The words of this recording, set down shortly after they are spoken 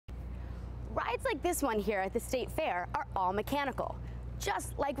Rides like this one here at the State Fair are all mechanical,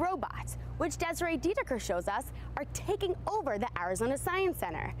 just like robots, which Desiree Dietiker shows us are taking over the Arizona Science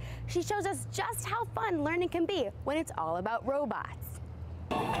Center. She shows us just how fun learning can be when it's all about robots.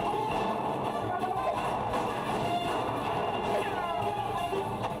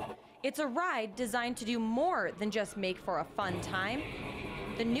 It's a ride designed to do more than just make for a fun time.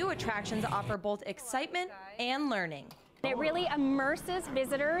 The new attractions offer both excitement and learning. It really immerses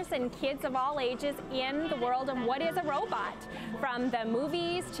visitors and kids of all ages in the world of what is a robot, from the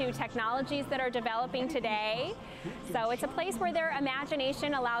movies to technologies that are developing today. So it's a place where their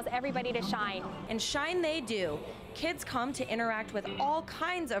imagination allows everybody to shine. And shine they do. Kids come to interact with all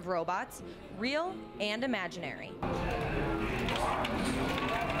kinds of robots, real and imaginary.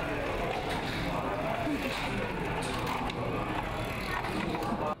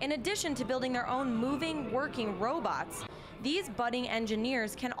 In addition to building their own moving, working robots, these budding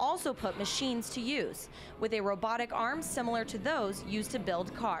engineers can also put machines to use with a robotic arm similar to those used to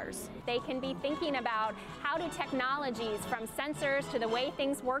build cars. They can be thinking about how do technologies, from sensors to the way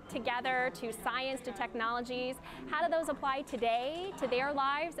things work together to science to technologies, how do those apply today to their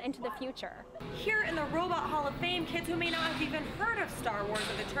lives and to the future? Here in the Robot Hall of Fame, kids who may not have even heard of Star Wars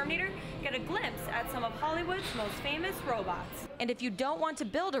or the Terminator get a glimpse at some of Hollywood's most famous robots. And if you don't want to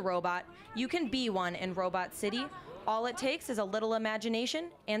build a robot, you can be one in Robot City. All it takes is a little imagination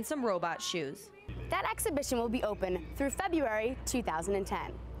and some robot shoes. That exhibition will be open through February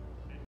 2010.